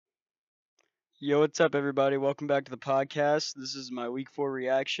Yo, what's up, everybody? Welcome back to the podcast. This is my week 4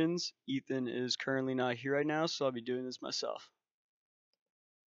 reactions. Ethan is currently not here right now, so I'll be doing this myself.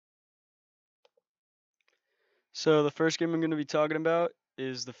 So, the first game I'm going to be talking about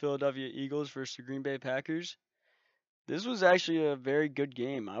is the Philadelphia Eagles versus the Green Bay Packers. This was actually a very good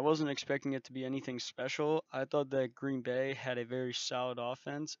game. I wasn't expecting it to be anything special. I thought that Green Bay had a very solid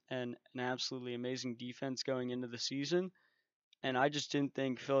offense and an absolutely amazing defense going into the season, and I just didn't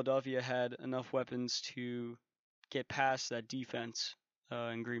think Philadelphia had enough weapons to get past that defense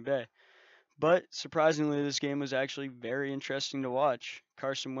in Green Bay. But surprisingly, this game was actually very interesting to watch.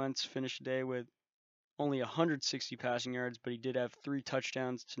 Carson Wentz finished the day with only 160 passing yards, but he did have 3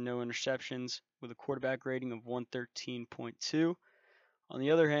 touchdowns to no interceptions with a quarterback rating of 113.2. On the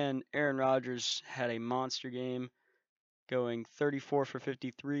other hand, Aaron Rodgers had a monster game, going 34 for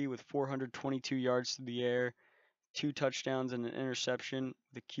 53 with 422 yards through the air, 2 touchdowns and an interception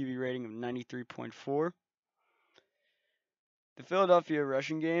with a QB rating of 93.4. The Philadelphia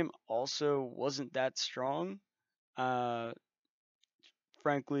rushing game also wasn't that strong. Uh,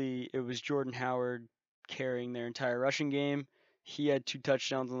 Frankly, it was Jordan Howard carrying their entire rushing game. He had 2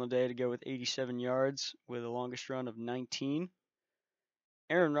 touchdowns on the day to go with 87 yards with a longest run of 19.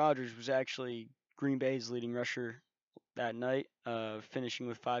 Aaron Rodgers was actually Green Bay's leading rusher that night, finishing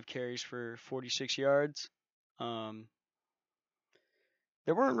with 5 carries for 46 yards. Um,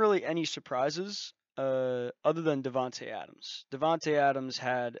 there weren't really any surprises other than Davante Adams. Davante Adams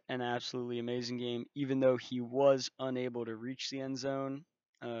had an absolutely amazing game, even though he was unable to reach the end zone.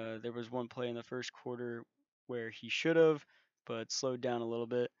 There was one play in the first quarter where he should have, but slowed down a little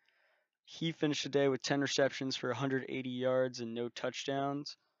bit. He finished the day with 10 receptions for 180 yards and no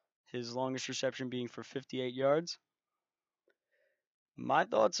touchdowns, his longest reception being for 58 yards. My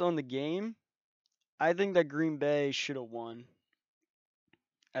thoughts on the game, I think that Green Bay should have won.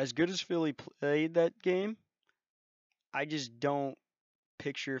 As good as Philly played that game, I just don't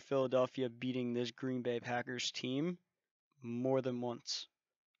picture Philadelphia beating this Green Bay Packers team more than once.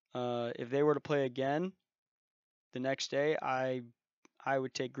 If they were to play again the next day, I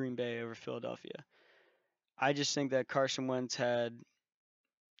would take Green Bay over Philadelphia. I just think that Carson Wentz had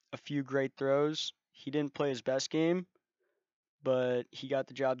a few great throws. He didn't play his best game, but he got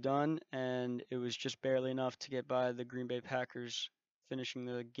the job done, and it was just barely enough to get by the Green Bay Packers, finishing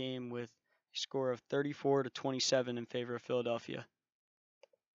the game with a score of 34-27 in favor of Philadelphia.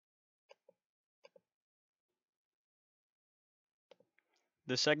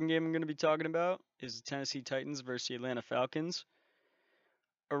 The second game I'm going to be talking about is the Tennessee Titans versus the Atlanta Falcons.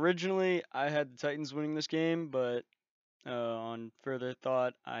 Originally, I had the Titans winning this game, but on further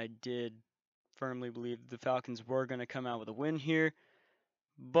thought, I did firmly believe the Falcons were going to come out with a win here.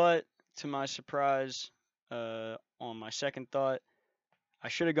 But to my surprise, on my second thought, I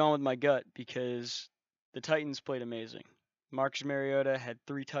should have gone with my gut because the Titans played amazing. Marcus Mariota had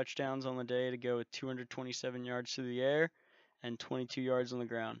 3 touchdowns on the day to go with 227 yards through the air and 22 yards on the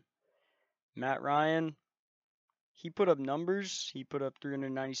ground. Matt Ryan, he put up numbers. He put up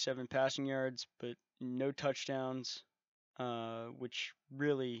 397 passing yards, but no touchdowns, which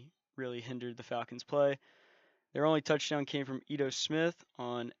really hindered the Falcons' play. Their only touchdown came from Ito Smith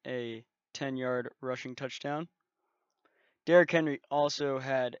on a 10-yard rushing touchdown. Derrick Henry also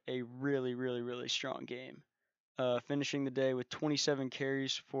had a really strong game, finishing the day with 27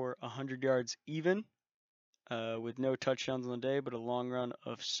 carries for 100 yards even, with no touchdowns on the day, but a long run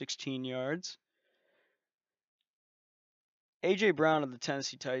of 16 yards. A.J. Brown of the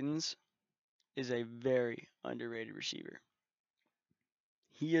Tennessee Titans is a very underrated receiver.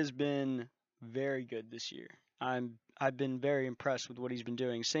 He has been very good this year. I've been very impressed with what he's been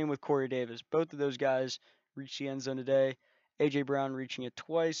doing. Same with Corey Davis. Both of those guys reached the end zone today. A.J. Brown reaching it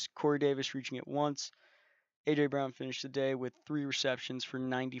twice, Corey Davis reaching it once. A.J. Brown finished the day with 3 receptions for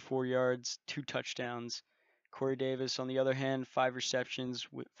 94 yards, 2 touchdowns. Corey Davis, on the other hand, 5 receptions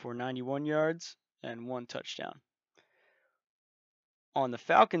for 91 yards and 1 touchdown. On the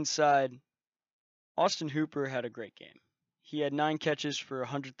Falcons side, Austin Hooper had a great game. He had 9 catches for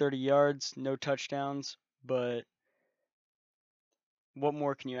 130 yards, no touchdowns, but what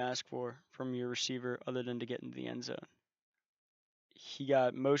more can you ask for from your receiver other than to get into the end zone? He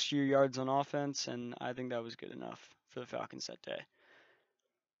got most of your yards on offense, and I think that was good enough for the Falcons that day.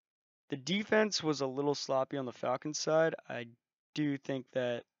 The defense was a little sloppy on the Falcons side. I do think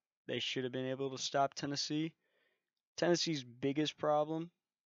that they should have been able to stop Tennessee. Tennessee's biggest problem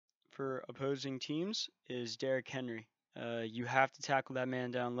for opposing teams is Derrick Henry. You have to tackle that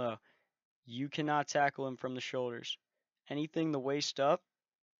man down low. You cannot tackle him from the shoulders. Anything the waist up,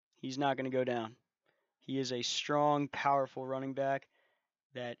 he's not going to go down. He is a strong, powerful running back.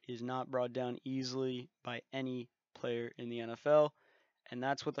 that is not brought down easily by any player in the NFL, and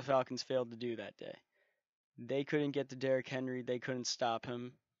that's what the Falcons failed to do that day. They couldn't get to Derrick Henry, they couldn't stop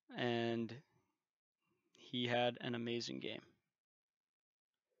him, and he had an amazing game.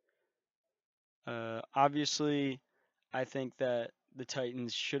 Obviously, I think that the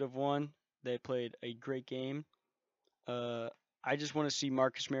Titans should have won. They played a great game. I just want to see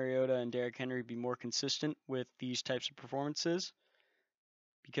Marcus Mariota and Derrick Henry be more consistent with these types of performances,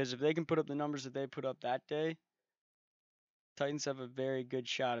 because if they can put up the numbers that they put up that day, Titans have a very good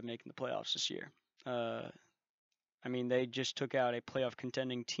shot at making the playoffs this year. I mean, they just took out a playoff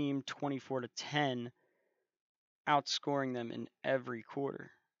contending team 24-10, outscoring them in every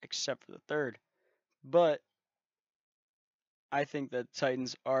quarter except for the third. But I think that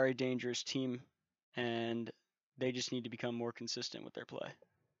Titans are a dangerous team, and they just need to become more consistent with their play.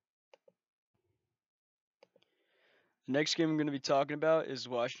 The next game I'm going to be talking about is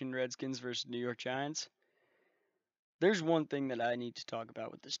Washington Redskins versus New York Giants. There's one thing that I need to talk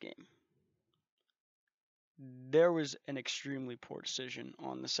about with this game. There was an extremely poor decision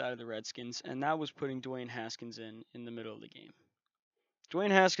on the side of the Redskins, and that was putting Dwayne Haskins in the middle of the game. Dwayne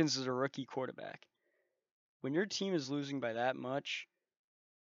Haskins is a rookie quarterback. When your team is losing by that much,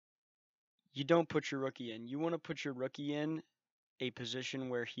 you don't put your rookie in. You want to put your rookie in a position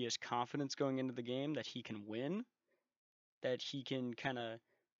where he has confidence going into the game that he can win, that he can kind of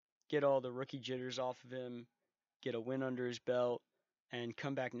get all the rookie jitters off of him, get a win under his belt, and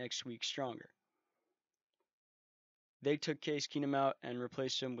come back next week stronger. They took Case Keenum out and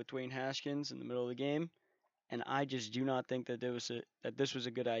replaced him with Dwayne Haskins in the middle of the game, and I just do not think that this was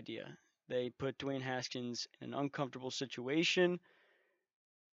a good idea. They put Dwayne Haskins in an uncomfortable situation,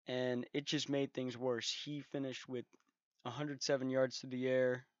 and it just made things worse. He finished with 107 yards through the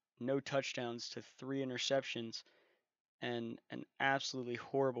air, no touchdowns to 3 interceptions, and an absolutely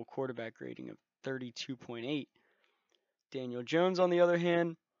horrible quarterback rating of 32.8. Daniel Jones, on the other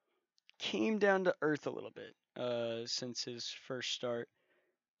hand, came down to earth a little bit since his first start,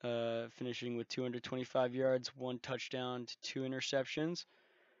 finishing with 225 yards, 1 touchdown to 2 interceptions.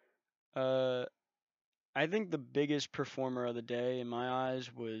 I think the biggest performer of the day in my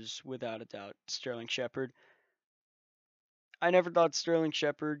eyes was, without a doubt, Sterling Shepard. I never thought Sterling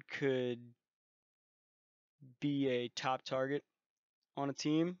Shepard could be a top target on a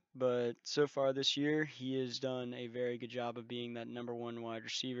team, but so far this year, he has done a very good job of being that number 1 wide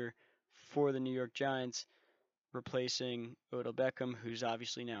receiver for the New York Giants, replacing Odell Beckham, who's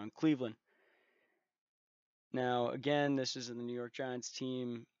obviously now in Cleveland. Now, again, this is the New York Giants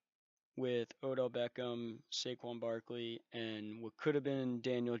team with Odell Beckham, Saquon Barkley, and what could have been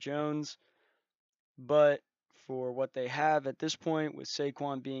Daniel Jones. But for what they have at this point, with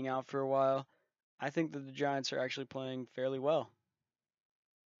Saquon being out for a while, I think that the Giants are actually playing fairly well.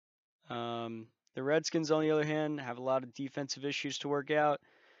 The Redskins, on the other hand, have a lot of defensive issues to work out.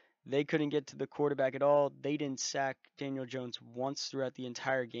 They couldn't get to the quarterback at all. They didn't sack Daniel Jones once throughout the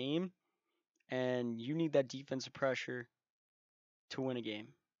entire game. And you need that defensive pressure to win a game.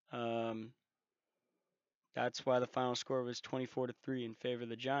 That's why the final score was 24-3 in favor of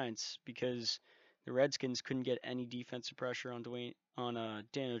the Giants, because the Redskins couldn't get any defensive pressure on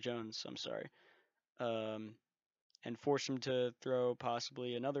Daniel Jones. And force him to throw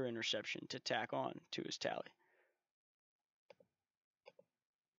possibly another interception to tack on to his tally.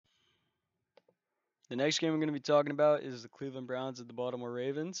 The next game I'm going to be talking about is the Cleveland Browns at the Baltimore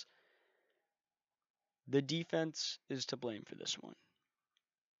Ravens. The defense is to blame for this one.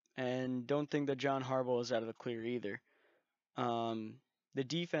 And don't think that John Harbaugh is out of the clear either. The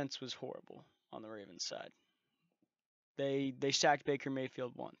defense was horrible on the Ravens side. They sacked Baker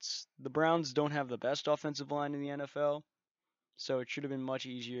Mayfield once. The Browns don't have the best offensive line in the NFL, so it should have been much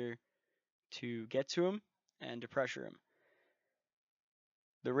easier to get to him and to pressure him.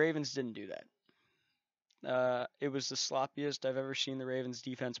 The Ravens didn't do that. It was the sloppiest I've ever seen the Ravens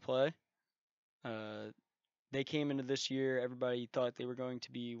defense play. They came into this year, everybody thought they were going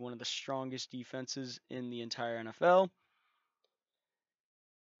to be one of the strongest defenses in the entire NFL.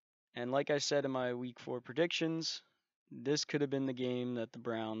 And like I said in my Week 4 predictions, this could have been the game that the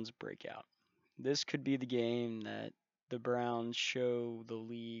Browns break out. This could be the game that the Browns show the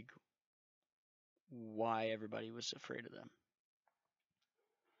league why everybody was afraid of them.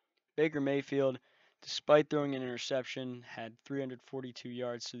 Baker Mayfield, despite throwing an interception, had 342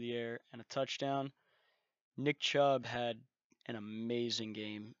 yards through the air and a touchdown. Nick Chubb had an amazing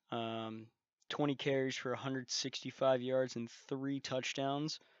game. 20 carries for 165 yards and 3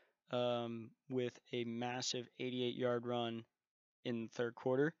 touchdowns, with a massive 88-yard run in the third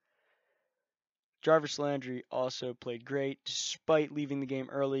quarter. Jarvis Landry also played great despite leaving the game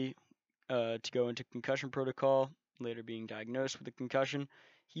early to go into concussion protocol, later being diagnosed with a concussion.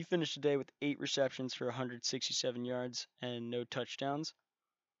 He finished the day with 8 receptions for 167 yards and no touchdowns.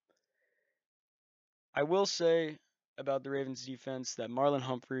 I will say about the Ravens defense that Marlon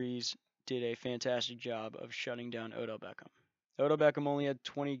Humphreys did a fantastic job of shutting down Odell Beckham. Odell Beckham only had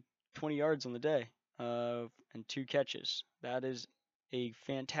 20 yards on the day and 2 catches. That is a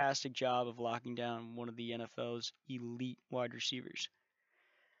fantastic job of locking down one of the NFL's elite wide receivers.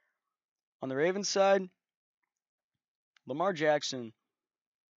 On the Ravens side, Lamar Jackson,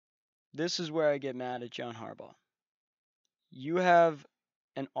 this is where I get mad at John Harbaugh. You have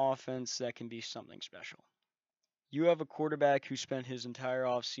an offense that can be something special. You have a quarterback who spent his entire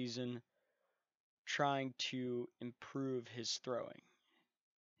offseason trying to improve his throwing,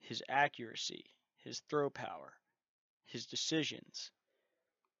 his accuracy, his throw power, his decisions.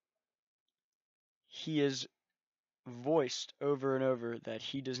 He has voiced over and over that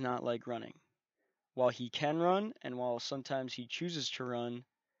he does not like running. While he can run, and while sometimes he chooses to run,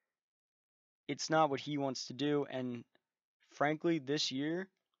 it's not what he wants to do. And frankly, this year,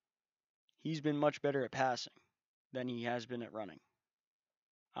 he's been much better at passing than he has been at running.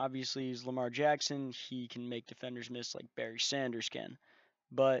 Obviously, he's Lamar Jackson. He can make defenders miss like Barry Sanders can.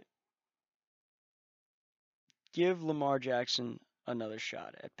 But give Lamar Jackson another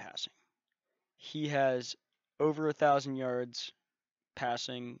shot at passing. He has over 1,000 yards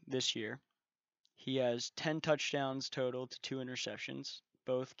passing this year. He has 10 touchdowns total to 2 interceptions.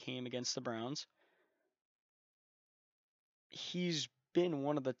 Both came against the Browns. He's been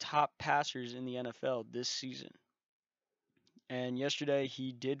one of the top passers in the NFL this season. And yesterday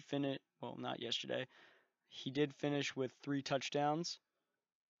he did finish, well, not yesterday, he did finish with 3 touchdowns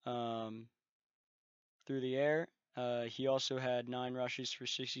through the air. He also had 9 rushes for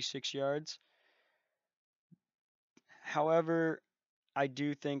 66 yards. However, I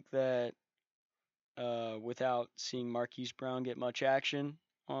do think that without seeing Marquise Brown get much action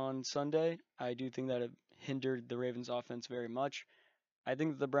on Sunday, I do think that it hindered the Ravens offense very much. I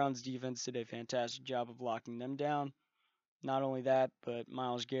think that the Browns defense did a fantastic job of locking them down. Not only that, but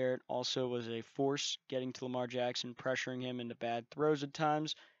Myles Garrett also was a force getting to Lamar Jackson, pressuring him into bad throws at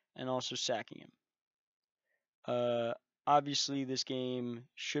times, and also sacking him. Obviously, this game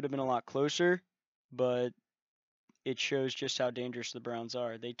should have been a lot closer, but it shows just how dangerous the Browns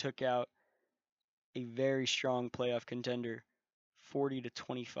are. They took out a very strong playoff contender,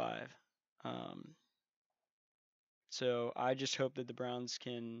 40-25. So I just hope that the Browns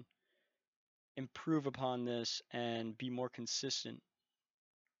can improve upon this and be more consistent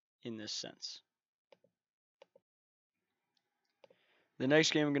in this sense. The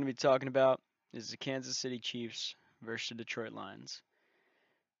next game I'm going to be talking about is the Kansas City Chiefs versus the Detroit Lions.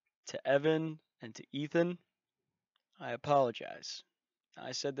 To Evan and to Ethan, I apologize.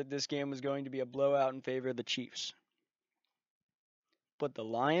 I said that this game was going to be a blowout in favor of the Chiefs. But the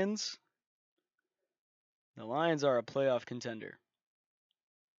Lions are a playoff contender.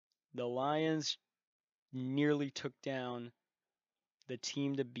 The Lions nearly took down the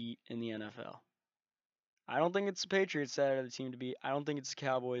team to beat in the NFL. I don't think it's the Patriots that are the team to beat. I don't think it's the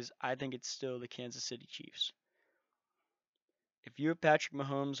Cowboys. I think it's still the Kansas City Chiefs. If you have Patrick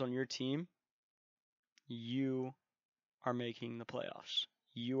Mahomes on your team, you are making the playoffs.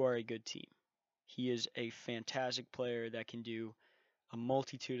 You are a good team. He is a fantastic player that can do a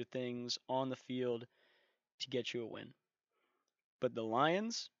multitude of things on the field to get you a win. But the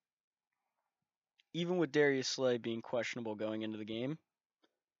Lions, even with Darius Slay being questionable going into the game,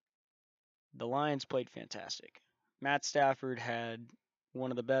 the Lions played fantastic. Matt Stafford had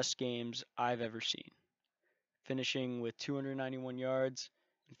one of the best games I've ever seen, finishing with 291 yards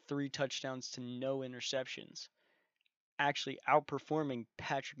and 3 touchdowns to no interceptions, actually outperforming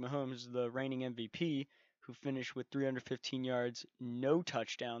Patrick Mahomes, the reigning MVP, who finished with 315 yards, no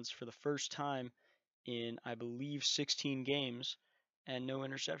touchdowns for the first time in, I believe, 16 games, and no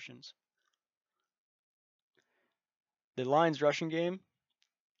interceptions. The Lions rushing game,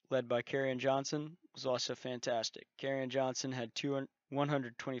 led by Kerryon Johnson, was also fantastic. Kerryon Johnson had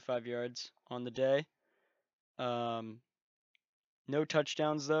 125 yards on the day. No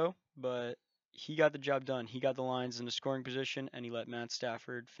touchdowns, though, but he got the job done. He got the Lions in a scoring position, and he let Matt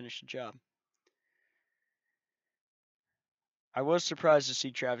Stafford finish the job. I was surprised to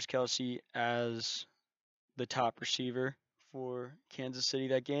see Travis Kelce as the top receiver for Kansas City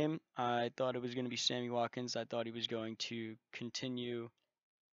that game. I thought it was going to be Sammy Watkins. I thought he was going to continue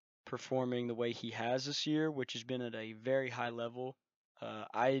performing the way he has this year, which has been at a very high level.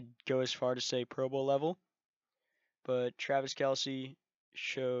 I'd go as far to say Pro Bowl level. But Travis Kelce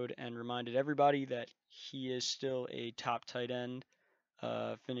showed and reminded everybody that he is still a top tight end,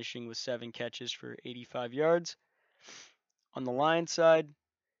 finishing with 7 catches for 85 yards. On the Lions side,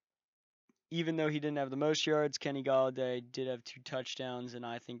 even though he didn't have the most yards, Kenny Golladay did have 2 touchdowns, and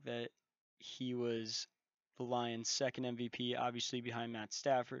I think that he was the Lions' second MVP, obviously behind Matt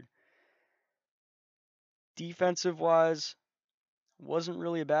Stafford. Defensive-wise, wasn't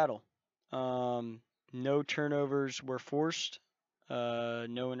really a battle. No turnovers were forced, no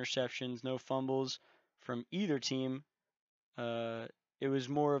interceptions, no fumbles from either team. It was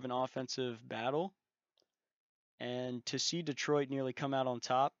more of an offensive battle. And to see Detroit nearly come out on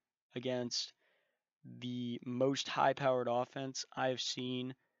top against the most high-powered offense I've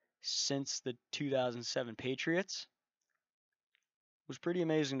seen since the 2007 Patriots was pretty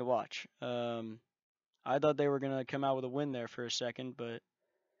amazing to watch. I thought they were going to come out with a win there for a second, but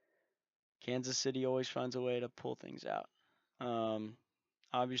Kansas City always finds a way to pull things out.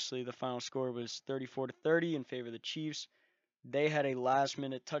 Obviously, the final score was 34-30 in favor of the Chiefs. They had a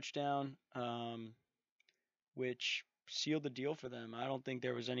last-minute touchdown, which sealed the deal for them. I don't think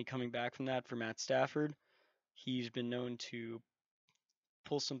there was any coming back from that for Matt Stafford. He's been known to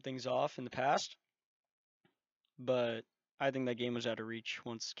pull some things off in the past, but I think that game was out of reach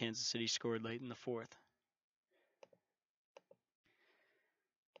once Kansas City scored late in the fourth.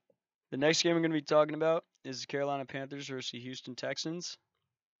 The next game I'm going to be talking about is the Carolina Panthers versus the Houston Texans.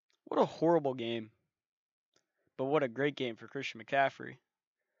 What a horrible game, but what a great game for Christian McCaffrey.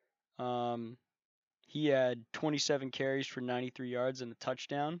 He had 27 carries for 93 yards and a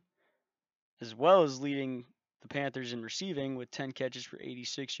touchdown, as well as leading the Panthers in receiving with 10 catches for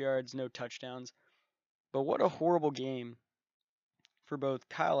 86 yards, no touchdowns. But what a horrible game for both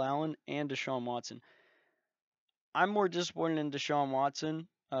Kyle Allen and Deshaun Watson. I'm more disappointed in Deshaun Watson.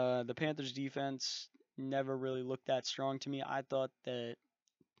 The Panthers defense never really looked that strong to me. I thought that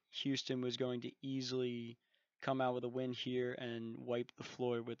Houston was going to easily come out with a win here and wipe the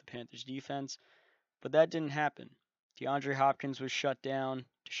floor with the Panthers defense, but that didn't happen. DeAndre Hopkins was shut down.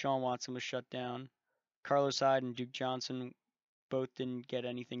 Deshaun Watson was shut down. Carlos Hyde and Duke Johnson both didn't get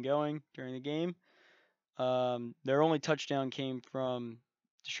anything going during the game. Their only touchdown came from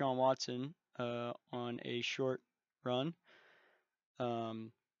Deshaun Watson on a short run.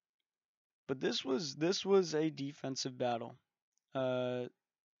 But this was a defensive battle.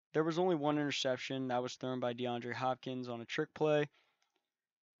 There was only one interception that was thrown by DeAndre Hopkins on a trick play,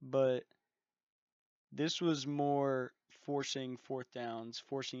 but this was more forcing fourth downs,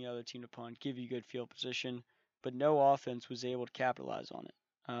 forcing the other team to punt, give you good field position, but no offense was able to capitalize on it.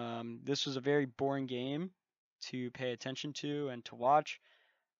 This was a very boring game to pay attention to and to watch.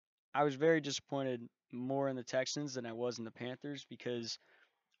 I was very disappointed more in the Texans than I was in the Panthers because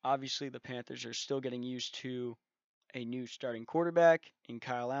obviously the Panthers are still getting used to a new starting quarterback in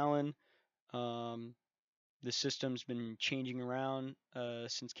Kyle Allen. The system's been changing around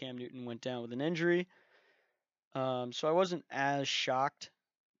since Cam Newton went down with an injury. So I wasn't as shocked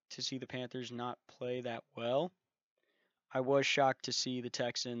to see the Panthers not play that well. I was shocked to see the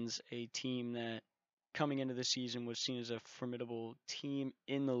Texans, a team that coming into the season was seen as a formidable team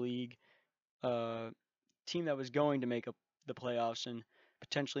in the league, team that was going to make the playoffs and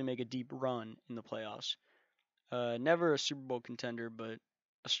potentially make a deep run in the playoffs. Never a Super Bowl contender, but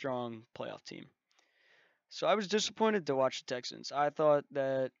a strong playoff team. So I was disappointed to watch the Texans. I thought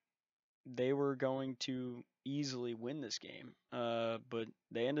that they were going to easily win this game, but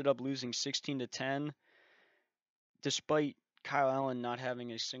they ended up losing 16-10, despite Kyle Allen not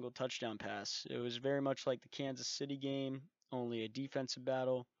having a single touchdown pass. It was very much like the Kansas City game, only a defensive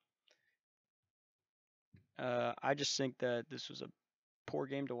battle. I just think that this was a poor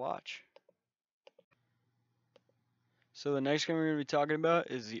game to watch. So the next game we're going to be talking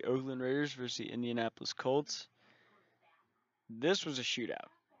about is the Oakland Raiders versus the Indianapolis Colts. This was a shootout.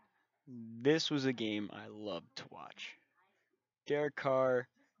 This was a game I loved to watch. Derek Carr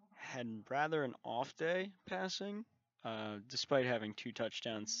had rather an off day passing, despite having 2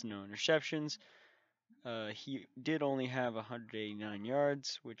 touchdowns, no interceptions. He did only have 189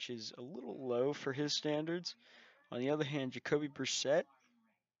 yards, which is a little low for his standards. On the other hand, Jacoby Brissett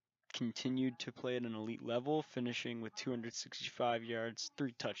continued to play at an elite level, finishing with 265 yards,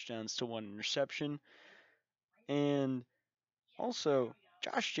 3 touchdowns to 1 interception. And also,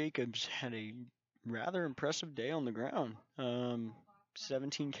 Josh Jacobs had a rather impressive day on the ground.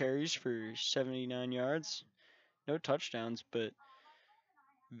 17 carries for 79 yards, no touchdowns, but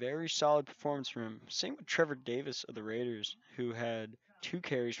very solid performance from him. Same with Trevor Davis of the Raiders, who had 2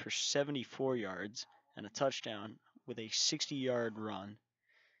 carries for 74 yards and a touchdown with a 60-yard run.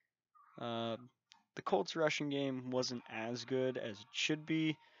 The Colts rushing game wasn't as good as it should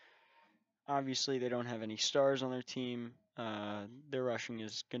be. Obviously, they don't have any stars on their team. Their rushing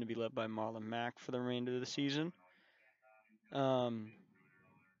is going to be led by Marlon Mack for the remainder of the season. Um,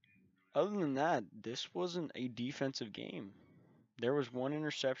 Other than that, this wasn't a defensive game. There was one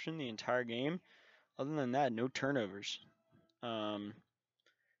interception the entire game. Other than that, no turnovers. Um,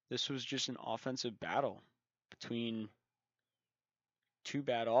 this was just an offensive battle between two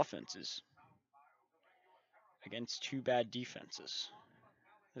bad offenses against two bad defenses.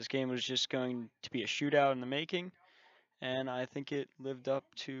 This game was just going to be a shootout in the making, and I think it lived up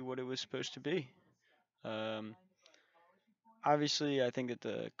to what it was supposed to be. Um, Obviously, I think that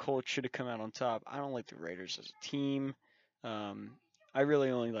the Colts should have come out on top. I don't like the Raiders as a team. Um, I really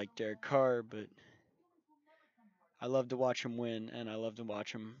only like Derek Carr, but I love to watch him win, and I love to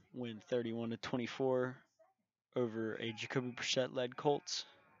watch him win 31-24 over a Jacoby Brissett-led Colts.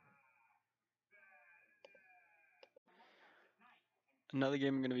 Another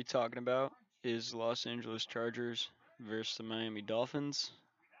game I'm going to be talking about is Los Angeles Chargers versus the Miami Dolphins.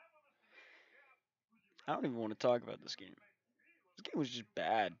 I don't even want to talk about this game. This game was just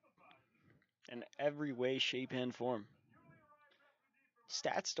bad in every way, shape, and form.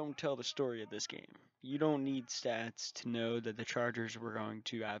 Stats don't tell the story of this game. You don't need stats to know that the Chargers were going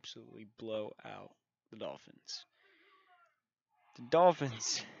to absolutely blow out the Dolphins. The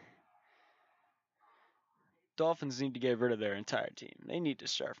Dolphins need to get rid of their entire team. They need to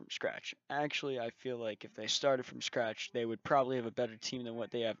start from scratch. Actually, I feel like if they started from scratch, they would probably have a better team than what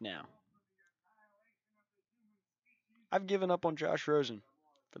they have now. I've given up on Josh Rosen.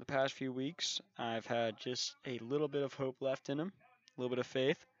 For the past few weeks, I've had just a little bit of hope left in him, a little bit of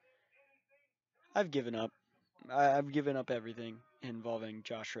faith. I've given up. I've given up everything involving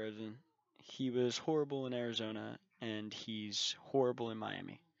Josh Rosen. He was horrible in Arizona, and he's horrible in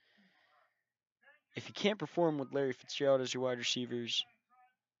Miami. If you can't perform with Larry Fitzgerald as your wide receivers,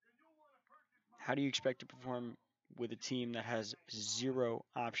 how do you expect to perform with a team that has zero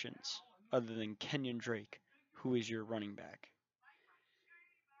options other than Kenyon Drake, who is your running back?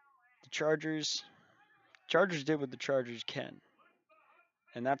 The Chargers did what the Chargers can,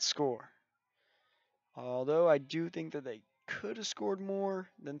 and that's score. Although I do think that they could have scored more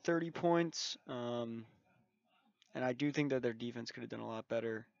than 30 points, and I do think that their defense could have done a lot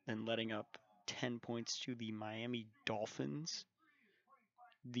better than letting up 10 points to the Miami Dolphins,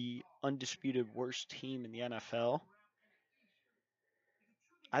 the undisputed worst team in the NFL.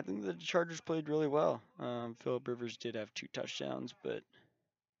 I think the Chargers played really well. Philip Rivers did have 2 touchdowns, but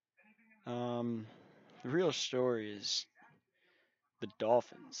the real story is the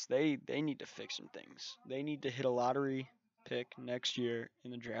Dolphins. They need to fix some things. They need to hit a lottery pick next year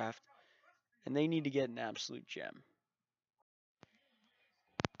in the draft, and they need to get an absolute gem.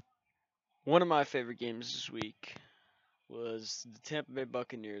 One of my favorite games this week was the Tampa Bay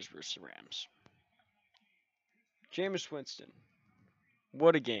Buccaneers versus the Rams. Jameis Winston.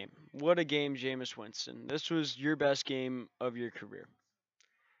 What a game. What a game, Jameis Winston. This was your best game of your career.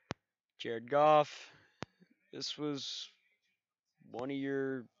 Jared Goff. This was one of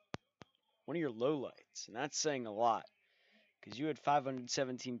your lowlights, and that's saying a lot because you had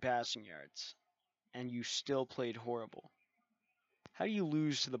 517 passing yards and you still played horrible. How do you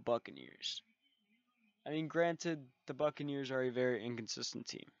lose to the Buccaneers? I mean, granted, the Buccaneers are a very inconsistent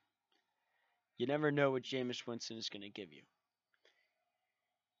team. You never know what Jameis Winston is going to give you.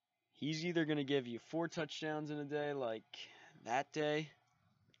 He's either going to give you 4 touchdowns in a day like that day,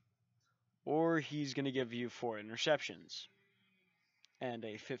 or he's going to give you 4 interceptions and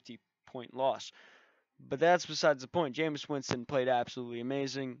a 50-point loss. But that's besides the point. Jameis Winston played absolutely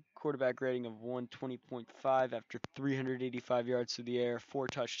amazing. Quarterback rating of 120.5 after 385 yards through the air, 4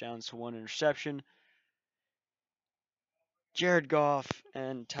 touchdowns to 1 interception. Jared Goff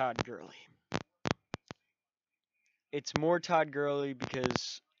and Todd Gurley. It's more Todd Gurley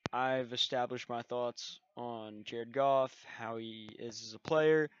because I've established my thoughts on Jared Goff, how he is as a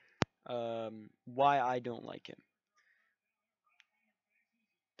player, why I don't like him.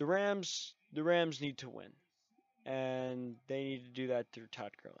 The Rams need to win, and they need to do that through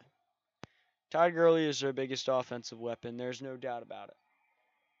Todd Gurley. Todd Gurley is their biggest offensive weapon. There's no doubt about it.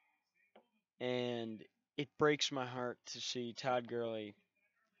 And it breaks my heart to see Todd Gurley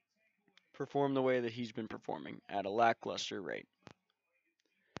perform the way that he's been performing at a lackluster rate.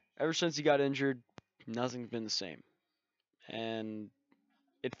 Ever since he got injured, nothing's been the same. And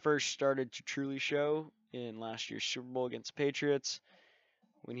it first started to truly show in last year's Super Bowl against the Patriots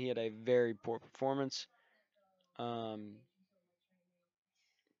when he had a very poor performance.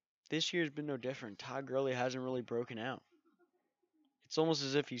 This year's been no different. Todd Gurley hasn't really broken out. It's almost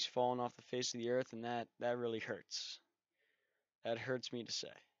as if he's fallen off the face of the earth, and that really hurts. That hurts me to say.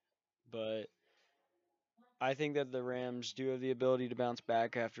 But I think that the Rams do have the ability to bounce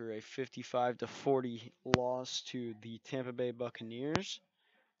back after a 55-40 loss to the Tampa Bay Buccaneers.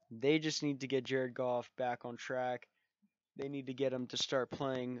 They just need to get Jared Goff back on track. They need to get him to start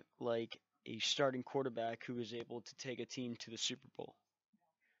playing like a starting quarterback who is able to take a team to the Super Bowl.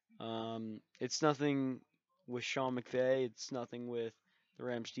 It's nothing with Sean McVay. It's nothing with the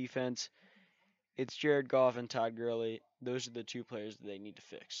Rams defense. It's Jared Goff and Todd Gurley. Those are the two players that they need to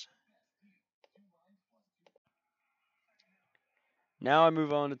fix. Now I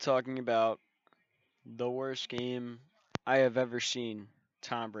move on to talking about the worst game I have ever seen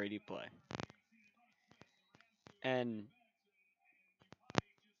Tom Brady play. And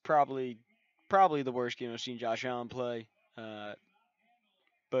probably the worst game I've seen Josh Allen play.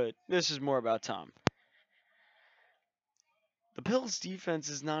 But this is more about Tom. The Bills' defense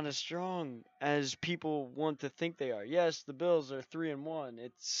is not as strong as people want to think they are. Yes, the Bills are 3-1.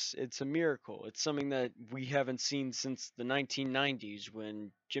 It's a miracle. It's something that we haven't seen since the 1990s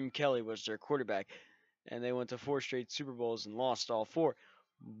when Jim Kelly was their quarterback, and they went to 4 straight Super Bowls and lost all 4.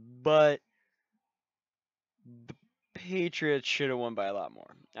 But the Patriots should have won by a lot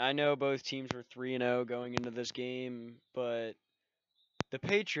more. I know both teams were 3-0 going into this game, but the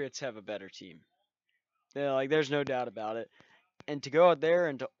Patriots have a better team. There's no doubt about it. And to go out there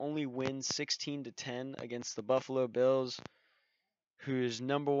and to only win 16-10 against the Buffalo Bills, whose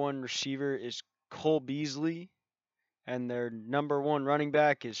number one receiver is Cole Beasley, and their number one running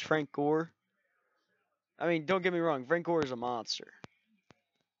back is Frank Gore. I mean, don't get me wrong, Frank Gore is a monster.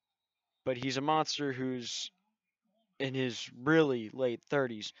 But he's a monster who's in his really late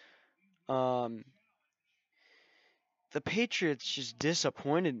 30s. The Patriots just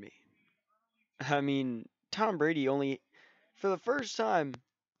disappointed me. I mean, Tom Brady for the first time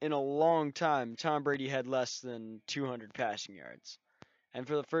in a long time, Tom Brady had less than 200 passing yards. And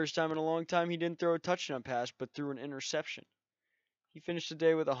for the first time in a long time, he didn't throw a touchdown pass, but threw an interception. He finished the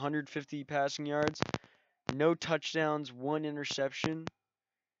day with 150 passing yards, no touchdowns, 1 interception,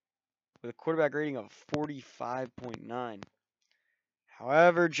 with a quarterback rating of 45.9.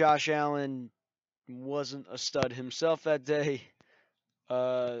 However, Josh Allen wasn't a stud himself that day.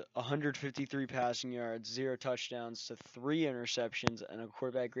 153 passing yards, 0 touchdowns to 3 interceptions, and a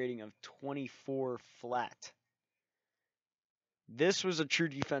quarterback rating of 24 flat. This was a true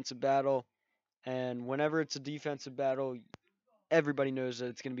defensive battle, and whenever it's a defensive battle, everybody knows that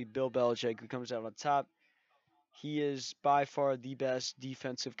it's going to be Bill Belichick who comes out on top. He is by far the best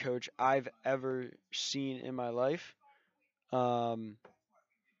defensive coach I've ever seen in my life.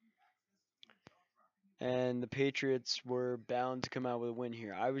 And the Patriots were bound to come out with a win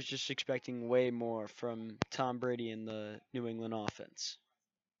here. I was just expecting way more from Tom Brady and the New England offense.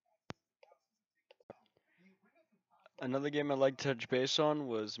 Another game I'd like to touch base on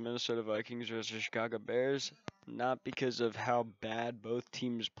was Minnesota Vikings versus Chicago Bears. Not because of how bad both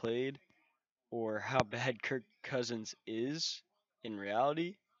teams played or how bad Kirk Cousins is in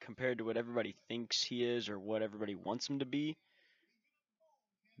reality compared to what everybody thinks he is or what everybody wants him to be.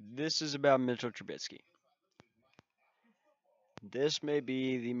 This is about Mitchell Trubisky. This may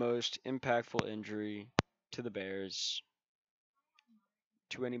be the most impactful injury to the Bears,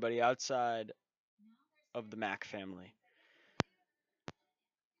 to anybody outside of the Mack family.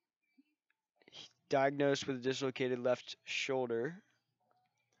 Diagnosed with a dislocated left shoulder.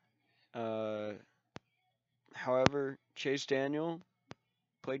 However, Chase Daniel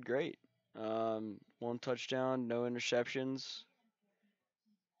played great. 1 touchdown, no interceptions.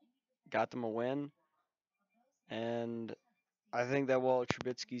 Got them a win. And I think that while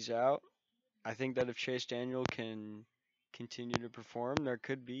Trubisky's out, I think that if Chase Daniel can continue to perform, there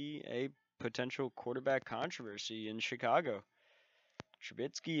could be a potential quarterback controversy in Chicago.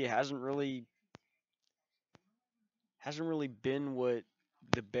 Trubisky hasn't really been what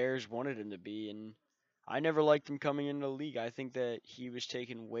the Bears wanted him to be, and I never liked him coming into the league. I think that he was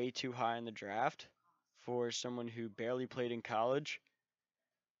taken way too high in the draft for someone who barely played in college.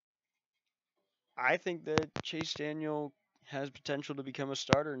 I think that Chase Daniel has potential to become a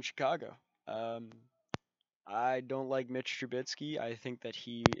starter in Chicago. I don't like Mitch Trubisky. I think that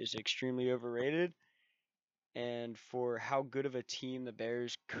he is extremely overrated. And for how good of a team the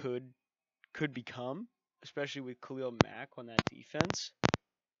Bears could become, especially with Khalil Mack on that defense,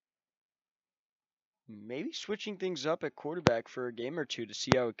 maybe switching things up at quarterback for a game or two to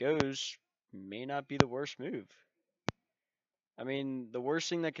see how it goes may not be the worst move. I mean, the worst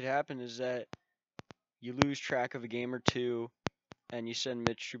thing that could happen is that you lose track of a game or two and you send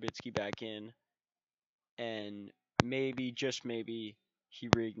Mitch Trubisky back in, and maybe, just maybe, he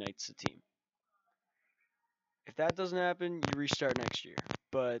reignites the team. If that doesn't happen, you restart next year.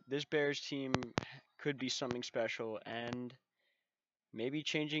 But this Bears team could be something special, and maybe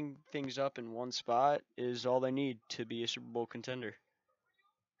changing things up in one spot is all they need to be a Super Bowl contender.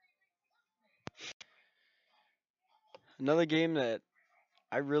 Another game that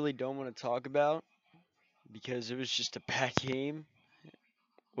I really don't want to talk about because it was just a bad game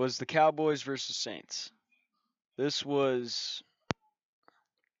was the Cowboys versus Saints. This was,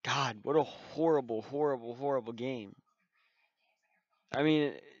 God, what a horrible, horrible, horrible game. I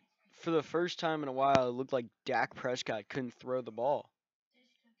mean, for the first time in a while, it looked like Dak Prescott couldn't throw the ball.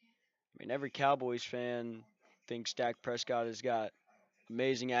 I mean, every Cowboys fan thinks Dak Prescott has got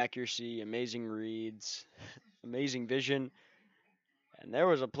amazing accuracy, amazing reads, amazing vision. And there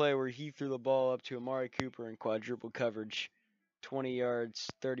was a play where he threw the ball up to Amari Cooper in quadruple coverage, 20 yards,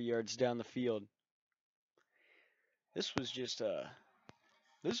 30 yards down the field. This was just a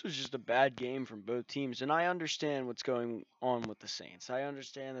bad game from both teams, and I understand what's going on with the Saints. I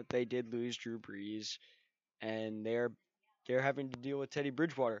understand that they did lose Drew Brees, and they're having to deal with Teddy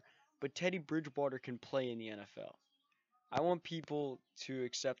Bridgewater. But Teddy Bridgewater can play in the NFL. I want people to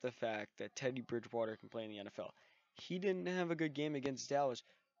accept the fact that Teddy Bridgewater can play in the NFL. He didn't have a good game against Dallas,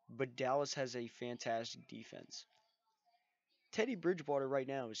 but Dallas has a fantastic defense. Teddy Bridgewater right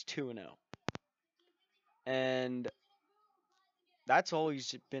now is 2-0. And that's all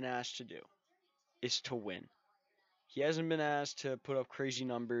he's been asked to do is to win. He hasn't been asked to put up crazy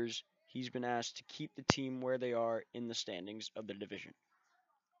numbers. He's been asked to keep the team where they are in the standings of the division.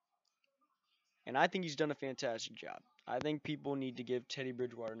 And I think he's done a fantastic job. I think people need to give Teddy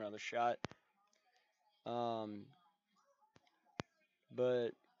Bridgewater another shot. But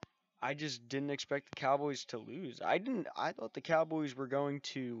I just didn't expect the Cowboys to lose. I thought the Cowboys were going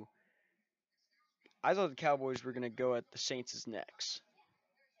to go at the Saints' necks.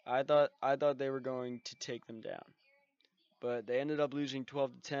 I thought they were going to take them down. But they ended up losing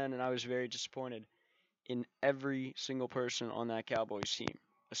 12-10, and I was very disappointed in every single person on that Cowboys team,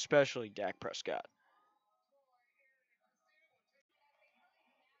 especially Dak Prescott.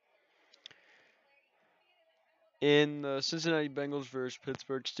 In the Cincinnati Bengals versus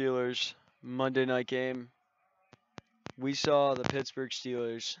Pittsburgh Steelers Monday night game, we saw the Pittsburgh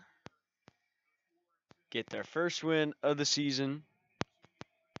Steelers get their first win of the season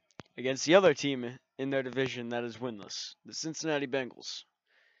against the other team in their division that is winless, the Cincinnati Bengals.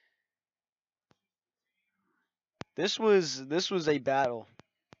 This was a battle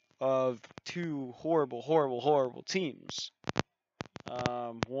of two horrible, horrible, horrible teams.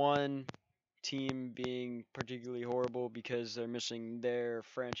 One team being particularly horrible because they're missing their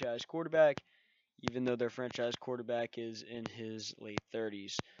franchise quarterback, even though their franchise quarterback is in his late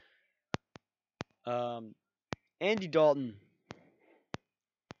 30s. Um, Andy Dalton.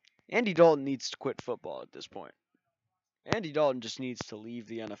 Andy Dalton needs to quit football at this point. Andy Dalton just needs to leave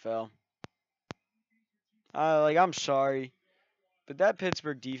the NFL. I'm sorry, but that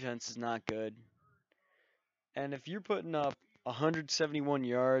Pittsburgh defense is not good. And if you're putting up 171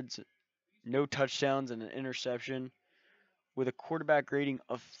 yards, no touchdowns, and an interception with a quarterback rating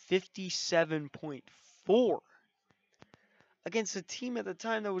of 57.4 against a team at the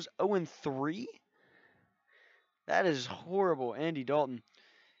time that was 0-3, that is horrible, Andy Dalton.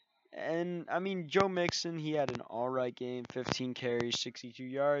 And I mean, Joe Mixon, he had an alright game, 15 carries, 62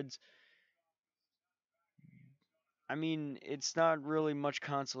 yards. I mean, it's not really much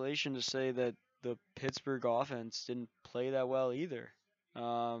consolation to say that the Pittsburgh offense didn't play that well either.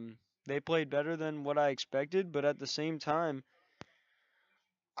 They played better than what I expected, but at the same time,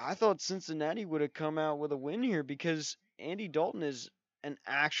 I thought Cincinnati would have come out with a win here because Andy Dalton is an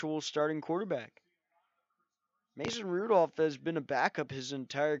actual starting quarterback. Mason Rudolph has been a backup his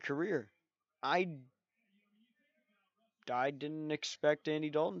entire career. I didn't expect Andy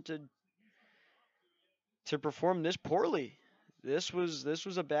Dalton to perform this poorly. This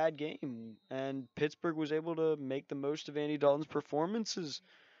was a bad game, and Pittsburgh was able to make the most of Andy Dalton's performances,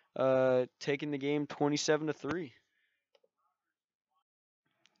 taking the game 27-3.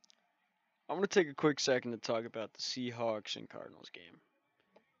 I'm gonna take a quick second to talk about the Seahawks and Cardinals game.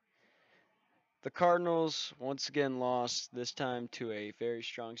 The Cardinals once again lost, this time to a very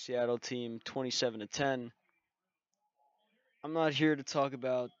strong Seattle team, 27-10. I'm not here to talk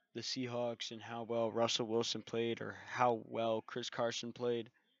about the Seahawks and how well Russell Wilson played or how well Chris Carson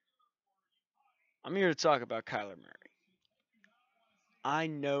played. I'm here to talk about Kyler Murray. I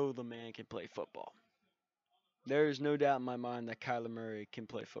know the man can play football. There is no doubt in my mind that Kyler Murray can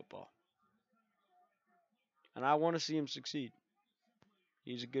play football. And I want to see him succeed.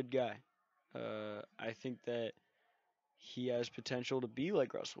 He's a good guy. I think that he has potential to be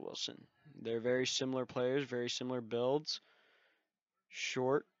like Russell Wilson. They're very similar players, very similar builds.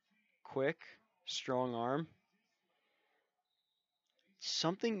 Short, quick, strong arm.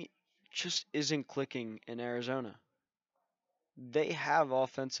 Something just isn't clicking in Arizona. They have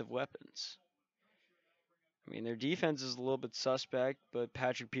offensive weapons. I mean, their defense is a little bit suspect, but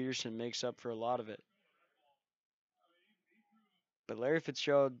Patrick Peterson makes up for a lot of it. But Larry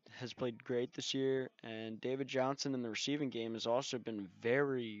Fitzgerald has played great this year, and David Johnson in the receiving game has also been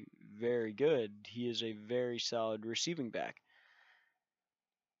very, very good. He is a very solid receiving back.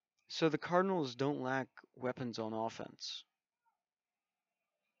 So the Cardinals don't lack weapons on offense.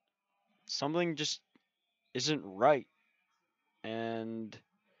 Something just isn't right. And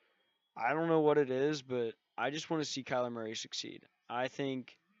I don't know what it is, but I just want to see Kyler Murray succeed. I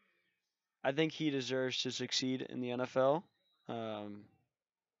think he deserves to succeed in the NFL. Um,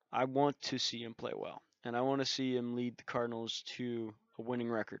 I want to see him play well, and I want to see him lead the Cardinals to a winning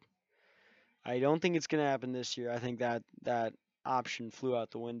record. I don't think it's going to happen this year. I think that option flew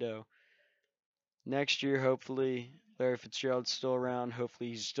out the window. Next year, hopefully, Larry Fitzgerald's still around. Hopefully,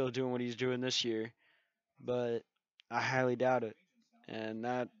 he's still doing what he's doing this year, but I highly doubt it, and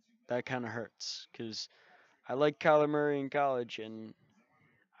that kind of hurts because I like Kyler Murray in college, and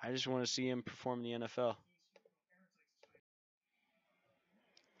I just want to see him perform in the NFL.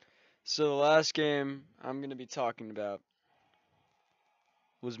 So the last game I'm going to be talking about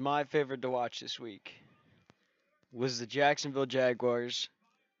was my favorite to watch this week. Was the Jacksonville Jaguars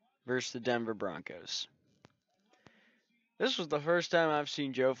versus the Denver Broncos. This was the first time I've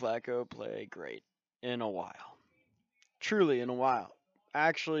seen Joe Flacco play great in a while. Truly in a while.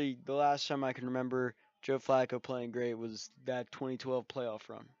 Actually, the last time I can remember Joe Flacco playing great was that 2012 playoff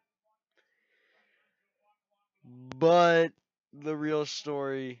run. But the real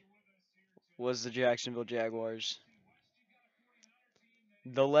story was the Jacksonville Jaguars.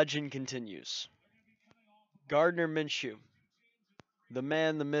 The legend continues. Gardner Minshew, the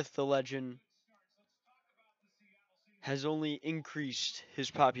man, the myth, the legend, has only increased his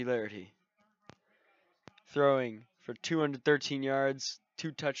popularity, throwing for 213 yards,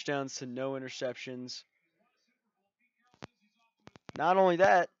 2 touchdowns to no interceptions. Not only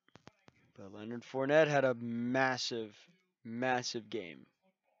that, but Leonard Fournette had a massive, massive game,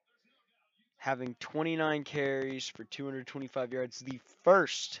 having 29 carries for 225 yards, the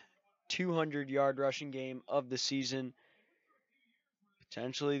first 200-yard rushing game of the season,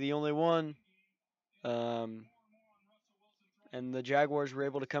 potentially the only one. Um, and the Jaguars were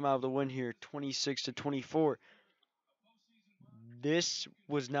able to come out of the win here, 26-24. This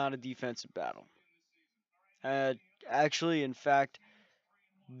was not a defensive battle. Uh, Actually, in fact,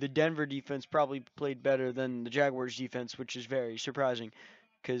 the Denver defense probably played better than the Jaguars defense, which is very surprising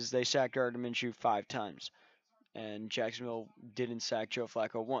because they sacked Gardner Minshew 5 times, and Jacksonville didn't sack Joe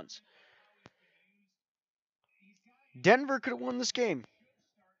Flacco once. Denver could have won this game.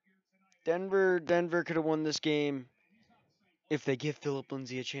 Denver could have won this game if they give Philip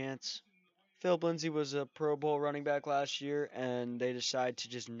Lindsay a chance. Philip Lindsay was a Pro Bowl running back last year, and they decided to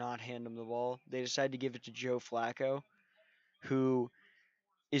just not hand him the ball. They decided to give it to Joe Flacco, who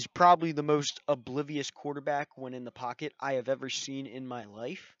is probably the most oblivious quarterback when in the pocket I have ever seen in my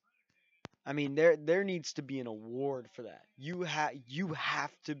life. I mean, there needs to be an award for that. You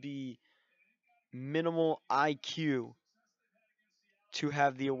have to be minimal IQ to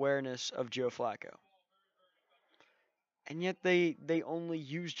have the awareness of Joe Flacco. And yet they only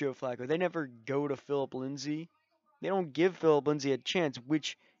use Joe Flacco. They never go to Philip Lindsay. They don't give Philip Lindsay a chance,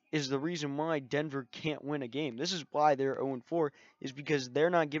 which is the reason why Denver can't win a game. This is why they're 0-4, is because they're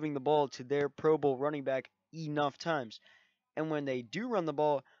not giving the ball to their Pro Bowl running back enough times. And when they do run the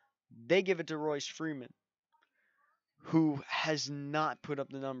ball, they give it to Royce Freeman, who has not put up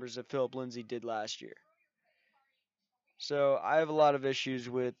the numbers that Philip Lindsay did last year. So I have a lot of issues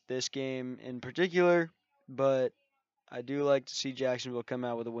with this game in particular, but I do like to see Jacksonville come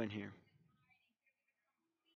out with a win here.